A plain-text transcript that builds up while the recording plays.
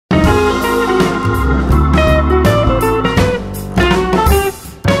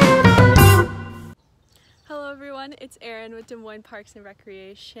it's Erin with Des Moines Parks and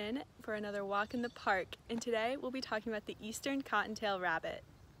Recreation for another walk in the park, and today we'll be talking about the eastern cottontail rabbit.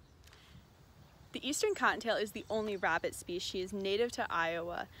 The eastern cottontail is the only rabbit species native to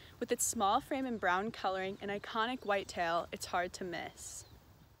Iowa. With its small frame and brown coloring and iconic white tail, it's hard to miss.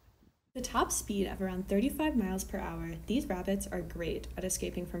 With a top speed of around 35 miles per hour, these rabbits are great at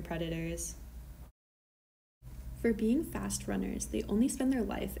escaping from predators. For being fast runners, they only spend their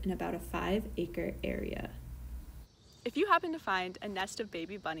life in about a 5-acre area. If you happen to find a nest of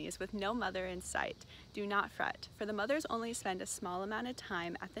baby bunnies with no mother in sight, do not fret, for the mothers only spend a small amount of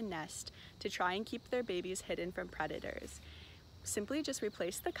time at the nest to try and keep their babies hidden from predators. Simply just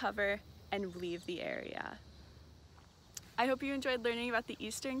replace the cover and leave the area. I hope you enjoyed learning about the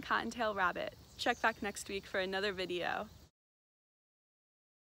eastern cottontail rabbit. Check back next week for another video.